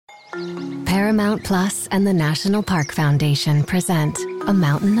Paramount Plus and the National Park Foundation present A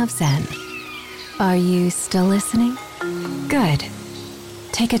Mountain of Zen. Are you still listening? Good.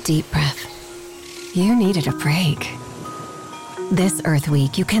 Take a deep breath. You needed a break. This Earth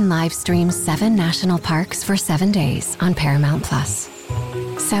Week, you can live stream 7 national parks for 7 days on Paramount Plus.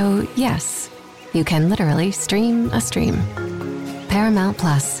 So, yes, you can literally stream a stream. Paramount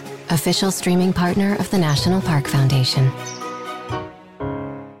Plus, official streaming partner of the National Park Foundation.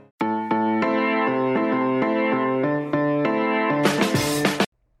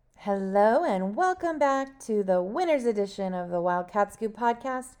 Hello and welcome back to the winner's edition of the Wildcat Scoop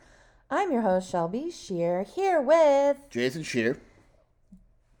podcast. I'm your host, Shelby Shear, here with... Jason Shear.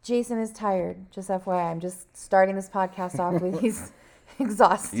 Jason is tired, just FYI. I'm just starting this podcast off with he's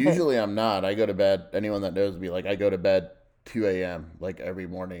exhausted. Usually I'm not. I go to bed, anyone that knows me, I go to bed 2 a.m. every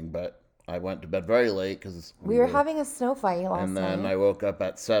morning, but I went to bed very late because we were having a snow fight last night. And then I woke up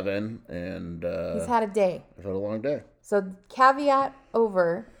at 7 and... he's had a day. I've had a long day. So caveat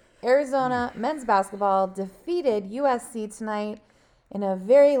over, Arizona men's basketball defeated USC tonight in a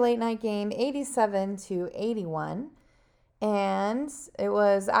very late night game, 87-81. And it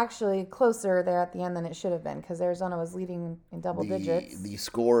was actually closer there at the end than it should have been because Arizona was leading in double digits. The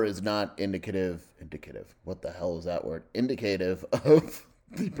score is not indicative. What the hell is that word? Indicative of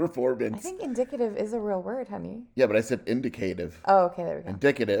the performance. I think indicative is a real word, honey. Yeah, but I said indicative. Oh, okay, there we go.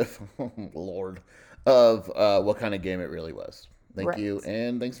 Indicative, Lord, of what kind of game it really was. Thank you,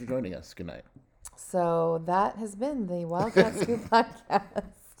 and thanks for joining us. Good night. So that has been the Wildcat Scoop podcast.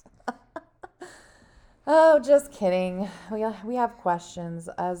 Oh, just kidding. We have questions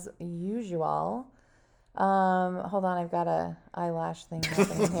as usual. Hold on, I've got a eyelash thing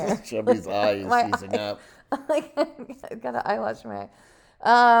happening here. Shelby's eye is seizing up. I've got an eyelash in my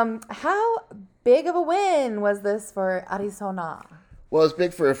eye. How big of a win was this for Arizona? Well, it's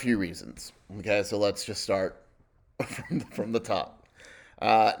big for a few reasons. Okay, so let's just start from the top.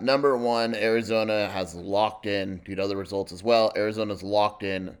 Number one, Arizona has locked in, due to other results as well, Arizona's locked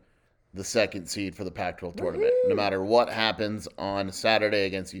in the second seed for the Pac-12 tournament. No matter what happens on Saturday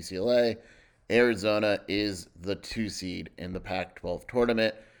against UCLA, Arizona is the 2 seed in the Pac-12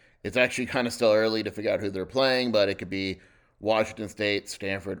 tournament. It's actually kind of still early to figure out who they're playing, but it could be Washington State,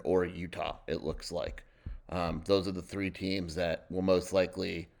 Stanford, or Utah, it looks like. Those are the 3 teams that will most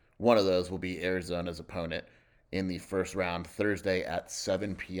likely, one of those will be Arizona's opponent in the first round. Thursday at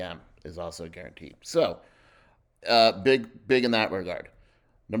 7 p.m. is also guaranteed. So, big in that regard.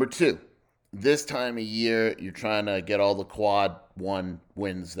 Number 2, this time of year, you're trying to get all the quad 1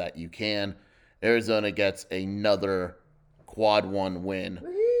 wins that you can. Arizona gets another quad 1 win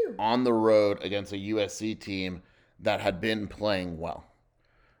on the road against a USC team that had been playing well.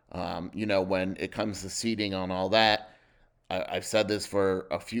 When it comes to seeding on all that, I've said this for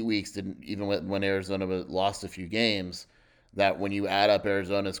a few weeks, even when Arizona lost a few games, that when you add up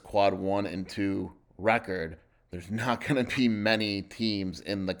Arizona's quad 1 and 2 record, there's not going to be many teams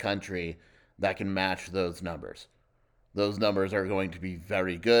in the country that can match those numbers. Those numbers are going to be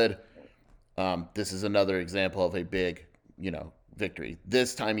very good. This is another example of a big, victory.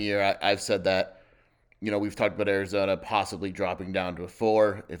 This time of year, I've said that, we've talked about Arizona possibly dropping down to a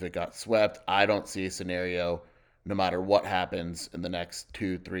 4 if it got swept. I don't see a scenario, no matter what happens in the next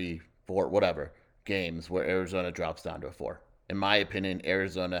 2, 3, 4, whatever games, where Arizona drops down to a 4. In my opinion,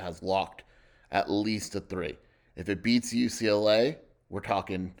 Arizona has locked at least a 3. If it beats UCLA, we're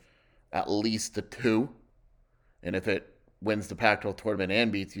talking at least a 2. And if it wins the Pac-12 tournament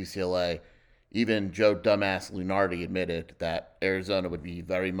and beats UCLA, even Joe Dumbass Lunardi admitted that Arizona would be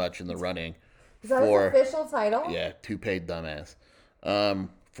very much in the running. Is that his official title? Yeah, 2-paid dumbass.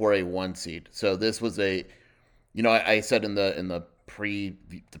 For a 1 seed. So this was a... I said in the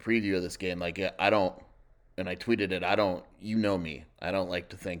preview of this game, I don't, and I tweeted it, you know me, I don't like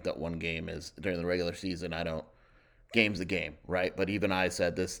to think that one game is, during the regular season, game's the game, right? But even I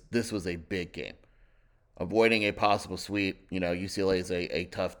said this was a big game. Avoiding a possible sweep, UCLA is a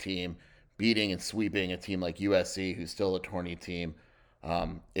tough team. Beating and sweeping a team like USC, who's still a tourney team,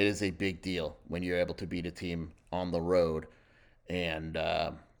 it is a big deal when you're able to beat a team on the road. And,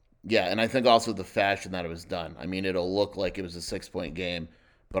 and I think also the fashion that it was done. I mean, it'll look like it was a 6-point game,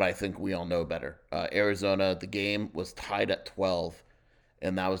 but I think we all know better. Arizona, the game was tied at 12,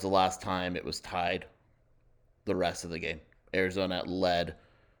 and that was the last time it was tied the rest of the game. Arizona led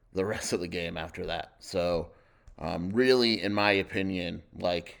the rest of the game after that. So, really, in my opinion,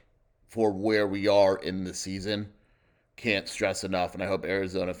 for where we are in the season, can't stress enough, and I hope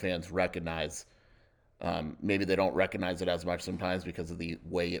Arizona fans recognize. Maybe they don't recognize it as much sometimes because of the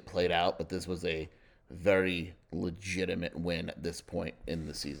way it played out, but this was a very legitimate win at this point in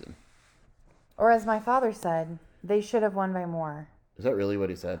the season. Or as my father said, they should have won by more. Is that really what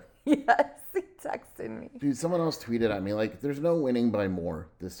he said? Yes, he texted me. Dude, someone else tweeted at me, like, there's no winning by more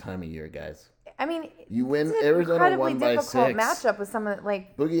this time of year, guys. I mean, You win. it's an Arizona won by difficult 6. matchup with someone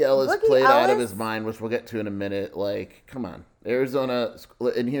like Boogie Ellis played out of his mind, which we'll get to in a minute. Like, come on. Arizona,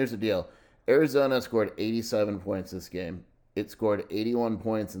 and here's the deal. Arizona scored 87 points this game. It scored 81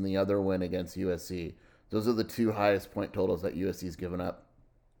 points in the other win against USC. Those are the 2 highest point totals that USC's given up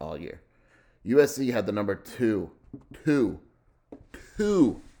all year. USC had the number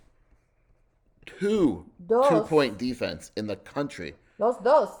 2-point defense in the country.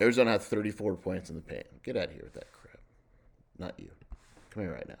 Dos. Arizona had 34 points in the paint. Get out of here with that crap. Not you. Come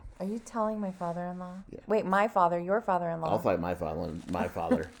here right now. Are you telling my father-in-law? Yeah. Wait, my father, your father-in-law. I'll fight my father and my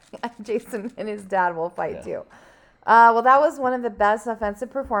father. Jason and his dad will fight too. Well, that was one of the best offensive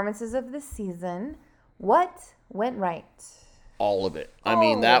performances of the season. What went right? All of it. I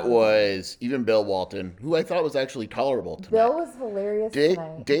mean, that was even Bill Walton, who I thought was actually tolerable tonight. Bill was hilarious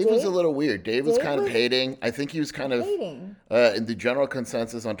tonight. Dave was a little weird. Dave was kind of hating. I think he was kind of hating. In the general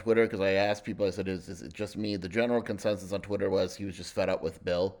consensus on Twitter, because I asked people, I said, is it just me? The general consensus on Twitter was he was just fed up with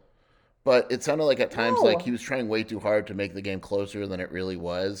Bill. But it sounded like at times like he was trying way too hard to make the game closer than it really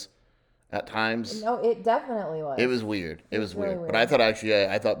was. At times. No, it definitely was. It was weird. It was really weird. But I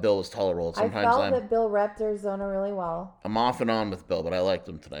thought Bill was tolerable. Sometimes I felt that Bill repped Arizona really well. I'm off and on with Bill, but I liked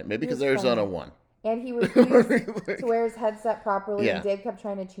him tonight. Maybe because Arizona won. And he refused to wear his headset properly, and Dave kept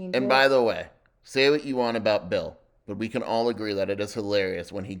trying to change it. And by the way, say what you want about Bill, but we can all agree that it is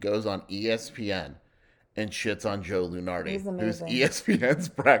hilarious when he goes on ESPN and shits on Joe Lunardi, who's ESPN's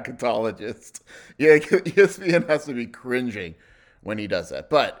bracketologist. Yeah, ESPN has to be cringing when he does that.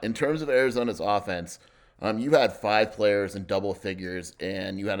 But in terms of Arizona's offense, you had 5 players in double figures,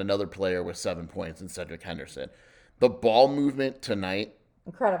 and you had another player with 7 points in Cedric Henderson. The ball movement tonight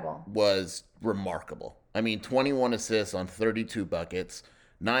was remarkable. I mean, 21 assists on 32 buckets,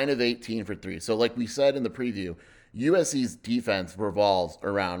 9 of 18 for 3. So like we said in the preview, USC's defense revolves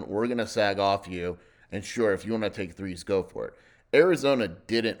around, we're going to sag off you, and sure, if you want to take threes, go for it. Arizona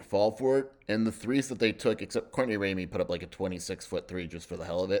didn't fall for it, and the threes that they took, except Courtney Ramey put up like a 26-foot three just for the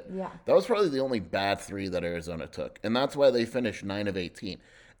hell of it. Yeah. That was probably the only bad three that Arizona took, and that's why they finished 9 of 18.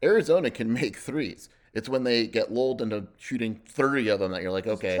 Arizona can make threes. It's when they get lulled into shooting 30 of them that you're like,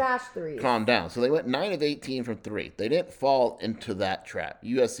 okay, trash threes. Calm down. So they went 9 of 18 from 3. They didn't fall into that trap.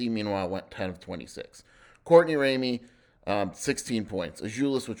 USC, meanwhile, went 10 of 26. Courtney Ramey, 16 points.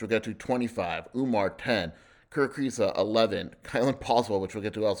 Azulis, which we'll get to, 25. Umar, 10. Kirk Risa, 11. Kylan Poswell, which we'll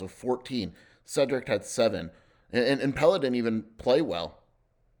get to also, 14. Cedric had 7. And Pella didn't even play well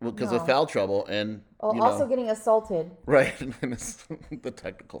because of foul trouble. And also getting assaulted. Right, the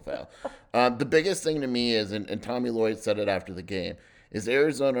technical foul. The biggest thing to me is, and Tommy Lloyd said it after the game, is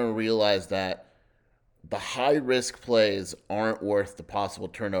Arizona realized that the high-risk plays aren't worth the possible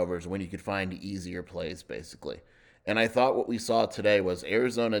turnovers when you could find easier plays, basically. And I thought what we saw today was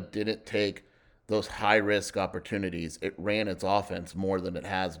Arizona didn't take those high-risk opportunities. It ran its offense more than it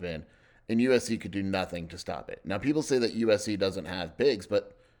has been, and USC could do nothing to stop it. Now, people say that USC doesn't have bigs,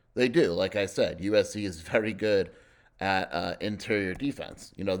 but they do. Like I said, USC is very good at interior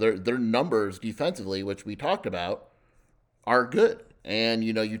defense. You know, their numbers defensively, which we talked about, are good. And,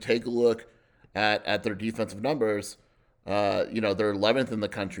 you know, you take a look at their defensive numbers, they're 11th in the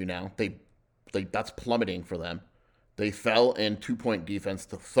country now. That's plummeting for them. They fell in 2-point defense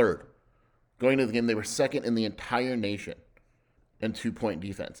to 3rd. Going into the game, they were 2nd in the entire nation in 2-point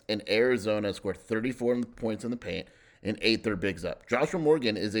defense. And Arizona scored 34 points in the paint and 8 their bigs up. Joshua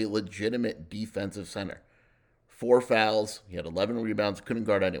Morgan is a legitimate defensive center. 4 fouls. He had 11 rebounds. Couldn't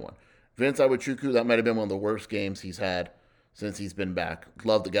guard anyone. Vince Iwuchukwu, that might have been one of the worst games he's had since he's been back.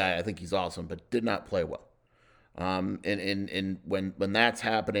 Love the guy. I think he's awesome, but did not play well. And when that's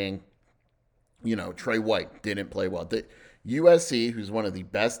happening, Trey White didn't play well. The USC, who's one of the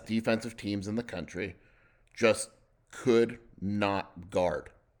best defensive teams in the country, just could not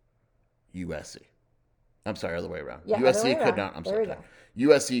guard USC. I'm sorry, other way around. Yeah, USC could not. I'm sorry.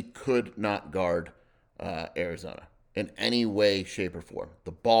 USC could not guard Arizona in any way, shape, or form.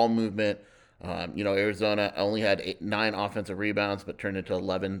 The ball movement, Arizona only had 9 offensive rebounds, but turned into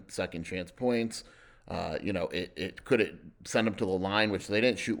 11 second chance points. It could send them to the line, which they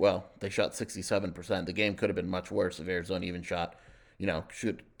didn't shoot well. They shot 67%. The game could have been much worse if Arizona even shot,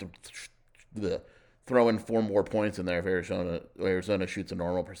 throw in 4 more points in there if Arizona shoots a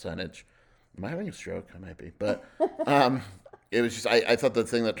normal percentage. Am I having a stroke? I might be. But it was just, I thought the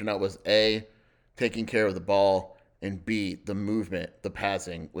thing that turned out was A, taking care of the ball, and B, the movement, the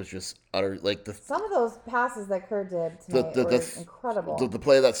passing was just utter. Like some of those passes that Kerr did tonight were incredible. The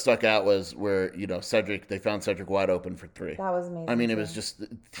play that stuck out was where they found Cedric wide open for 3. That was amazing. I mean, it was just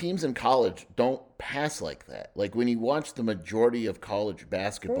teams in college don't pass like that. Like when you watch the majority of college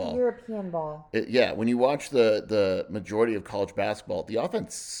basketball, very European ball. When you watch the majority of college basketball, the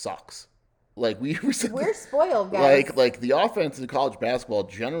offense sucks. Like we're spoiled, guys. Like the offense in college basketball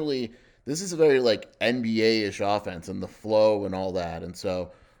generally. This is a very like NBA-ish offense and the flow and all that, and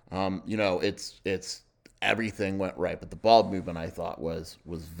so it's everything went right, but the ball movement I thought was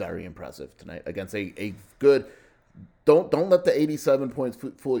very impressive tonight against a good. Don't let the 87 points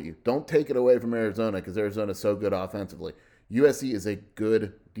fool you. Don't take it away from Arizona because Arizona is so good offensively. USC is a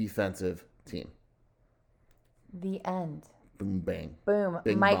good defensive team. The end. Boom bang. Boom.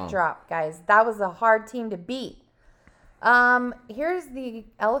 Bing, Mic bong. drop, guys. That was a hard team to beat. Here's the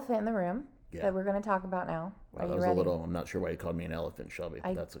elephant in the room that we're going to talk about now. Wow, Are that you was ready? a little. I'm not sure why you called me an elephant, Shelby.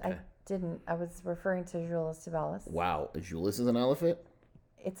 But that's okay. I didn't. I was referring to Julius Tubelis. Wow, Julius is an elephant?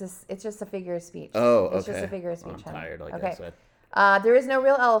 It's just a figure of speech. Oh, okay. It's just a figure of speech. I'm tired, like okay. I said. There is no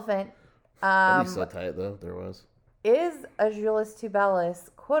real elephant. That'd be so tight, though. There was. Is a Julius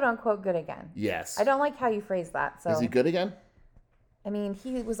Tubelis quote unquote good again? Yes. I don't like how you phrase that. So is he good again? I mean,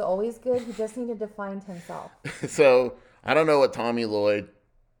 he was always good. He just needed to find himself. So I don't know what Tommy Lloyd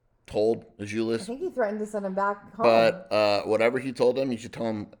told Julius. I think he threatened to send him back home. But whatever he told him, you should tell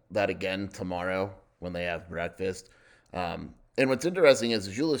him that again tomorrow when they have breakfast. And what's interesting is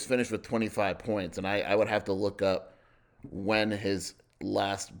Julius finished with 25 points, and I would have to look up when his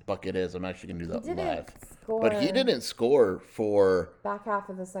last bucket is. I'm actually going to do that live. But he didn't score for back half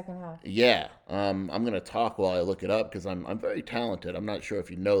of the second half. Yeah. I'm going to talk while I look it up because I'm very talented. I'm not sure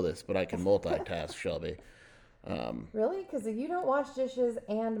if you know this, but I can multitask, Shelby. Really? Because you don't wash dishes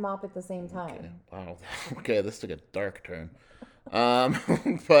and mop at the same time. Okay. Wow. Okay, this took a dark turn.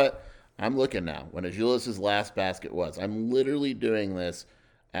 But I'm looking now when Julius's last basket was. I'm literally doing this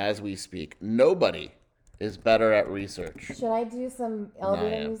as we speak. Nobody is better at research. Should I do some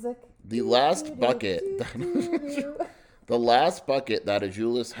elevator music? The last bucket the last bucket that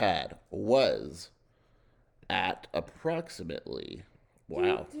Julius had was at approximately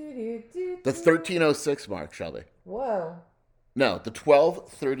the 13:06 mark, Shelby. Whoa. No, the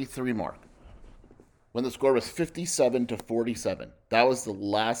 12:33 mark. When the score was 57-47. That was the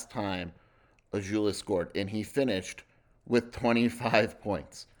last time Julius scored, and he finished with 25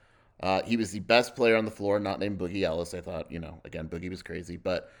 points. He was the best player on the floor, not named Boogie Ellis. I thought, again, Boogie was crazy.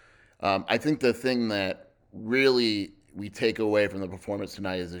 But I think the thing that really we take away from the performance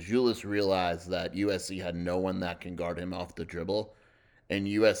tonight is that Julius realized that USC had no one that can guard him off the dribble, and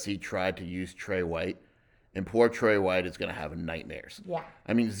USC tried to use Trey White, and poor Trey White is going to have nightmares. Yeah.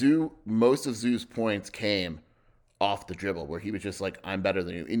 I mean, most of Zoo's points came off the dribble, where he was just like, I'm better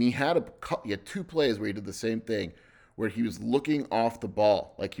than you. And he had 2 plays where he did the same thing, where he was looking off the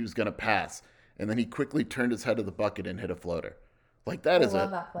ball like he was going to pass, and then he quickly turned his head to the bucket and hit a floater. Like that is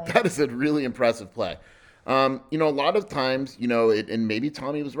a really impressive play. A lot of times, and maybe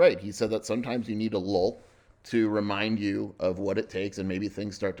Tommy was right. He said that sometimes you need a lull to remind you of what it takes, and maybe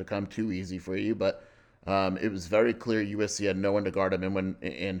things start to come too easy for you. But it was very clear USC had no one to guard him,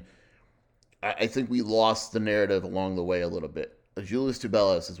 and I think we lost the narrative along the way a little bit. Julius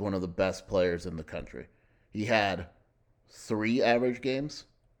Tubelis is one of the best players in the country. He had 3 average games.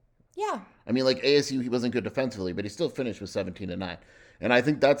 Yeah. I mean, like ASU, he wasn't good defensively, but he still finished with 17-9. And I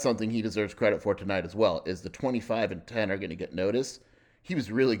think that's something he deserves credit for tonight as well, is the 25 and 10 are going to get noticed. He was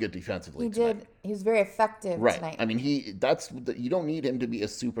really good defensively tonight. Did. He was very effective tonight. I mean, you don't need him to be a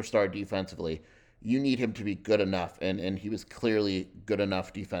superstar defensively. You need him to be good enough, and he was clearly good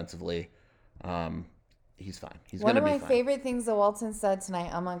enough defensively. He's fine. He's going to be fine. One of my favorite things that Walton said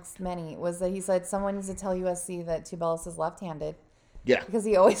tonight, amongst many, was that he said someone needs to tell USC that Tubelis is left-handed. Yeah. Because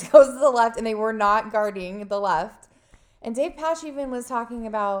he always goes to the left, and they were not guarding the left. And Dave Pasch even was talking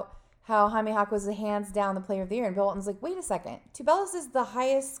about how Jaime Hawk was hands down the player of the year. And Bill Walton's like, wait a second. Tubelis is the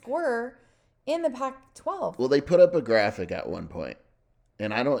highest scorer in the Pac-12. Well, they put up a graphic at one point.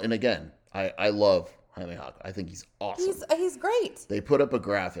 And I love Jaime Hawk. I think he's awesome. He's great. They put up a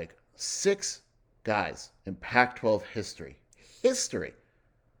graphic. 6 guys in Pac-12 history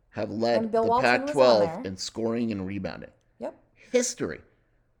have led the Pac-12 in scoring and rebounding. Yep. History.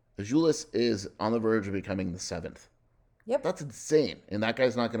 Julius is on the verge of becoming the 7th. Yep. That's insane. And that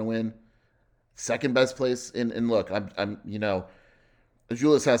guy's not going to win. Second best place in look,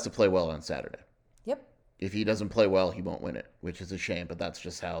 Julius has to play well on Saturday. Yep. If he doesn't play well, he won't win it, which is a shame, but that's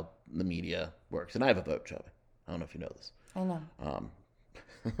just how the media works. And I have a vote, Shelby. I don't know if you know this. I know.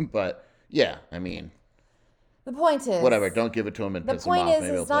 But yeah, I mean, the The point is, whatever. Don't give it to him and the piss him point off. is,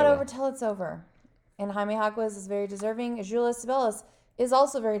 Maybe he'll it's not play over well. till it's over. And Jaime Jaquez is very deserving. Julius Ceballos is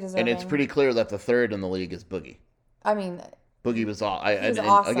also very deserving. And it's pretty clear that the third in the league is Boogie. I mean, Boogie was all. he was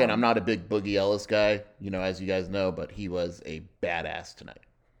awesome. Again, I'm not a big Boogie Ellis guy, as you guys know, but he was a badass tonight.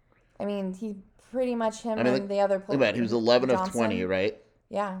 I mean, he pretty much I mean, and the other players. He was 11 Johnson. of 20, right?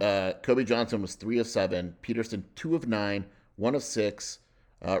 Yeah. Kobe Johnson was 3 of 7. Peterson 2 of 9, 1 of 6.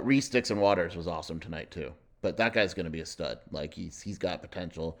 Reese Dixon Waters was awesome tonight too. But that guy's going to be a stud. Like he's got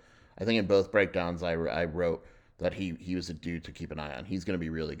potential. I think in both breakdowns I wrote that he was a dude to keep an eye on. He's going to be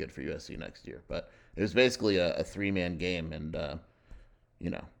really good for USC next year. But it was basically a 3-man game. And,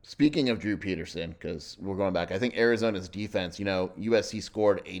 speaking of Drew Peterson, because we're going back, I think Arizona's defense, USC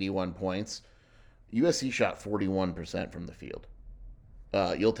scored 81 points. USC shot 41% from the field.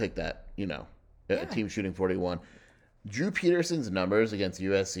 You'll take that, a team shooting 41. Drew Peterson's numbers against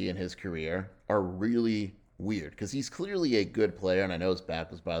USC in his career are really weird because he's clearly a good player, and I know his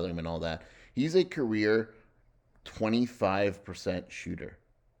back was bothering him and all that. He's a career 25% shooter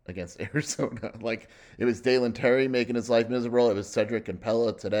against Arizona. Like, it was Dalen Terry making his life miserable. It was Cedric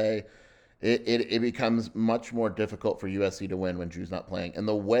Campella today. It becomes much more difficult for USC to win when Drew's not playing. And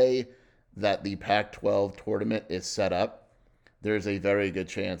the way that the Pac-12 tournament is set up, there's a very good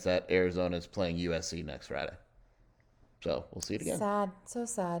chance that Arizona is playing USC next Friday. So we'll see it again. Sad. So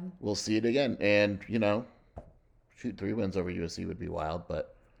sad. We'll see it again. And, 3 wins over USC would be wild,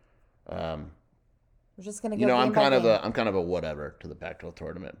 but we're just gonna go. I'm kind of a whatever to the Pac-12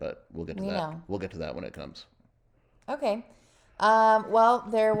 tournament, but we'll get to that. Know. We'll get to that when it comes. Okay. Well,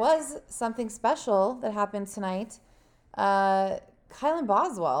 there was something special that happened tonight. Kylan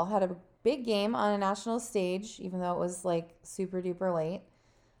Boswell had a big game on a national stage, even though it was like super duper late.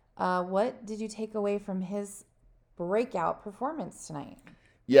 What did you take away from his breakout performance tonight?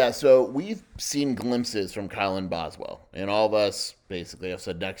 Yeah, so we've seen glimpses from Kylan Boswell, and all of us basically have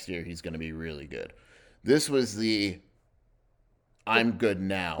said next year he's going to be really good. This was the I'm good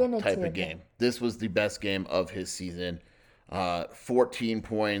now type of game. This was the best game of his season. 14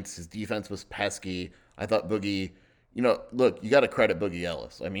 points. His defense was pesky. I thought Boogie, look, you got to credit Boogie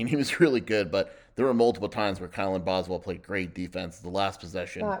Ellis. I mean, he was really good, but there were multiple times where Kylan Boswell played great defense. The last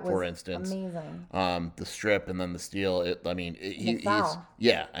possession, for instance, amazing. The strip and then the steal. Foul.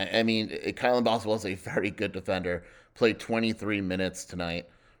 Kylan Boswell is a very good defender. Played 23 minutes tonight,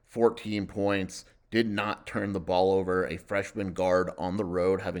 14 points. Did not turn the ball over. A freshman guard on the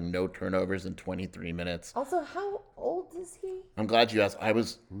road having no turnovers in 23 minutes. Also, how old is he? I'm glad you asked. I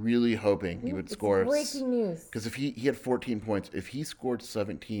was really hoping he would score. Breaking news. Because if he had 14 points, if he scored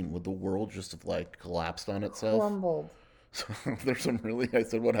 17, would the world just have collapsed on itself? Crumbled. So there's I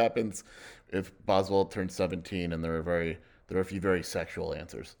said, what happens if Boswell turns 17? And there are a few very sexual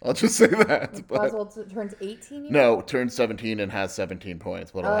answers. I'll just say that. If Boswell turns 18? No, turns 17 and has 17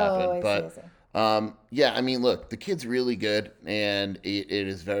 points. What'll happen? I see. Look, the kid's really good, and it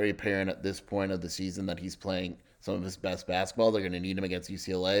is very apparent at this point of the season that he's playing some of his best basketball. They're going to need him against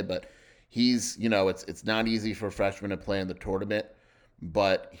UCLA, but he's, it's not easy for freshmen to play in the tournament,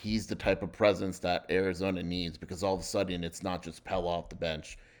 but he's the type of presence that Arizona needs because all of a sudden it's not just Pella off the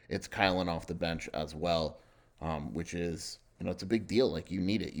bench, it's Kylan off the bench as well, which is, it's a big deal. Like, you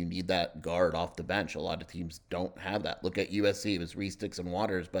need it. You need that guard off the bench. A lot of teams don't have that. Look at USC. It was Reese Dixon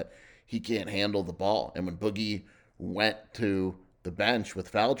Waters, but he can't handle the ball. And when Boogie went to the bench with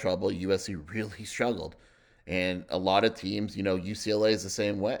foul trouble, USC really struggled. And a lot of teams, UCLA is the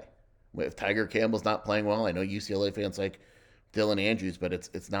same way. If Tiger Campbell's not playing well, I know UCLA fans like Dylan Andrews, but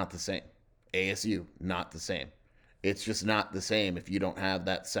it's not the same. ASU, not the same. It's just not the same if you don't have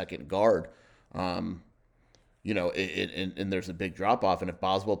that second guard. And there's a big drop-off. And if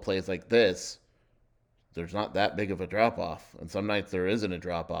Boswell plays like this, there's not that big of a drop-off. And some nights there isn't a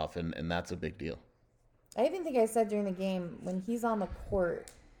drop-off, and that's a big deal. I even think I said during the game, when he's on the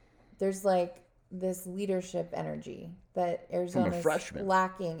court, there's this leadership energy that Arizona's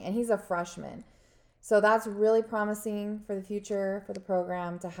lacking. And he's a freshman. So that's really promising for the future, for the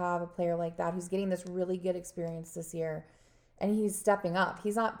program, to have a player like that who's getting this really good experience this year. And he's stepping up.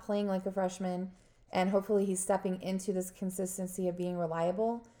 He's not playing like a freshman. And hopefully he's stepping into this consistency of being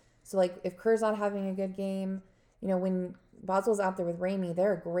reliable. So, if Kerr's not having a good game, when Boswell's out there with Ramey,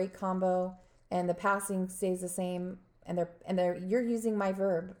 they're a great combo. And the passing stays the same. And you're using my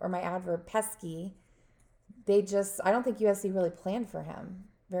verb or my adverb, pesky. I don't think USC really planned for him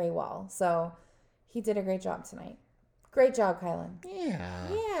very well. So he did a great job tonight. Great job, Kylan.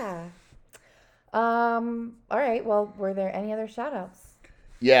 Yeah. All right. Well, were there any other shout outs?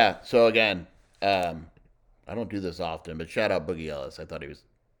 Yeah. So again, I don't do this often, but shout out Boogie Ellis. I thought he was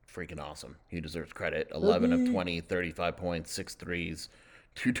freaking awesome. He deserves credit. 11 of 20, 35 points, 6 threes,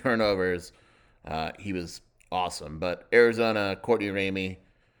 2 turnovers. He was awesome. But Arizona, Courtney Ramey,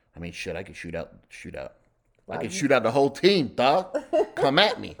 I mean, shit, I could shoot out. I could shoot out the whole team, dog. Come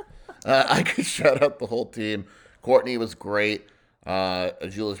at me. I could shout out the whole team. Courtney was great.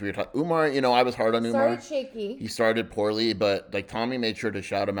 Julius, we were talking. Umar, I was hard on Umar. Started shaky. He started poorly, but Tommy made sure to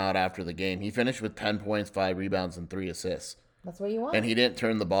shout him out after the game. He finished with 10 points, 5 rebounds, and 3 assists. That's what you want. And he didn't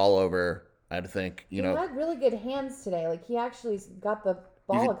turn the ball over. I think, He had really good hands today. Like, he actually got the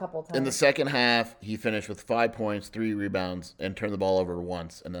ball a couple times. In the second half, he finished with 5 points, 3 rebounds, and turned the ball over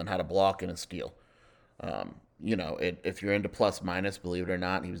once, and then had a block and a steal. If you're into plus minus, believe it or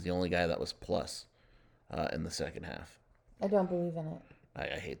not, he was the only guy that was plus in the second half. I don't believe in it.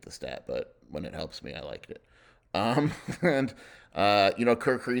 I hate the stat, but when it helps me, I liked it. And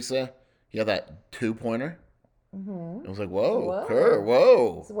Kerr Kriisa, he had that 2-pointer. Mm-hmm. It was like, whoa, Kerr,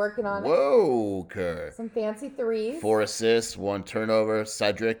 whoa. He's working on it. Whoa, Kerr. Some fancy threes. 4 assists, 1 turnover.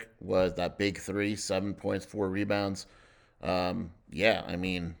 Cedric was that big 3, 7 points, 4 rebounds. I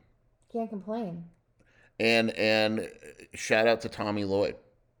mean. Can't complain. And shout out to Tommy Lloyd.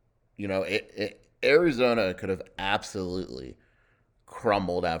 Arizona could have absolutely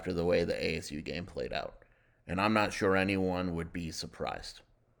crumbled after the way the ASU game played out. And I'm not sure anyone would be surprised.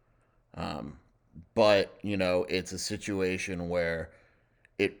 But, it's a situation where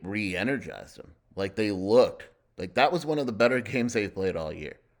it re-energized them. Like, they looked like that was one of the better games they've played all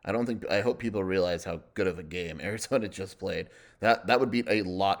year. I hope people realize how good of a game Arizona just played. That would beat a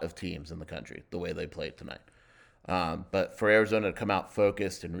lot of teams in the country, the way they played tonight. But for Arizona to come out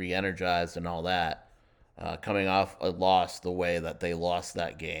focused and re-energized and all that, coming off a loss the way that they lost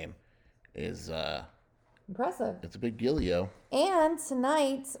that game is impressive. It's a big deal, yo. And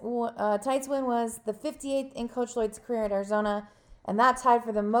tonight's win was the 58th in Coach Lloyd's career at Arizona, and that tied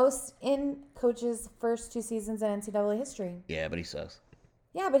for the most in Coach's first 2 seasons in NCAA history. Yeah, but he sucks.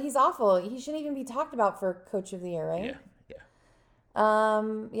 Yeah, but he's awful. He shouldn't even be talked about for Coach of the Year, right?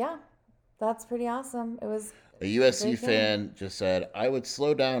 Yeah. That's pretty awesome. It was a USC fan just said, I would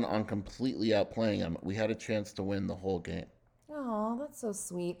slow down on completely outplaying them. We had a chance to win the whole game. Oh, that's so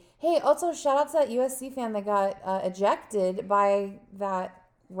sweet. Hey, also shout out to that USC fan that got ejected by that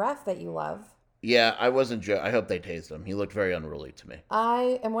ref that you love. Yeah, I wasn't. I hope they tased him. He looked very unruly to me.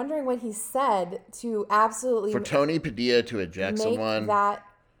 I am wondering what he said to absolutely for Tony Padilla to eject someone.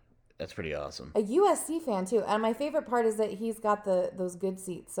 That's pretty awesome. A USC fan too, and my favorite part is that he's got those good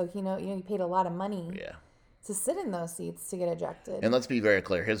seats. So he paid a lot of money. Yeah. To sit in those seats to get ejected. And let's be very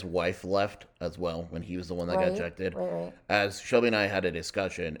clear, his wife left as well when he was the one that got ejected. Right. As Shelby and I had a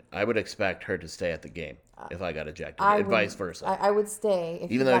discussion, I would expect her to stay at the game if I got ejected, and vice versa. I would stay.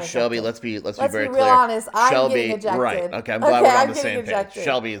 Even though Shelby, let's be very clear. Real honest, I'm Shelby, getting ejected. Right? Okay, I'm glad we're on the same ejected. page.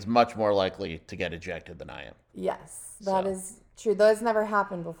 Shelby is much more likely to get ejected than I am. Yes, that is true. Though it's never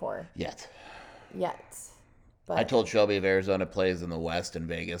happened before. Yet. But I told Shelby if Arizona plays in the West in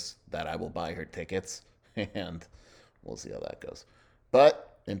Vegas that I will buy her tickets, and we'll see how that goes.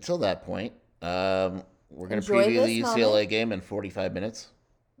 But until that point, we're going to preview the UCLA game in 45 minutes.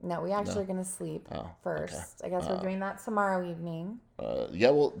 No, we actually are going to sleep first. Okay. I guess we're doing that tomorrow evening.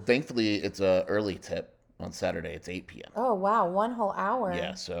 Thankfully, it's an early tip on Saturday. It's 8 p.m. Oh, wow. 1 whole hour.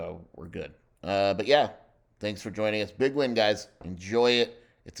 Yeah, so we're good. But yeah, thanks for joining us. Big win, guys. Enjoy it.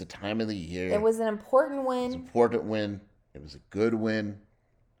 It's a time of the year. It was an important win. It was an important win. It was a good win.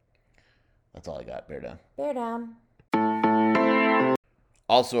 That's all I got. Bear down. Bear down.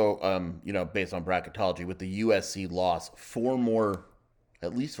 Also, based on bracketology, with the USC loss, 4 more,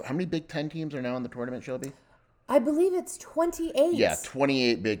 at least, how many Big Ten teams are now in the tournament, Shelby? I believe it's 28. Yeah,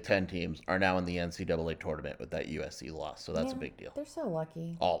 28 Big Ten teams are now in the NCAA tournament with that USC loss, so that's a big deal. They're so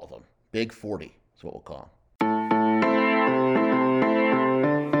lucky. All of them. Big 40 is what we'll call them.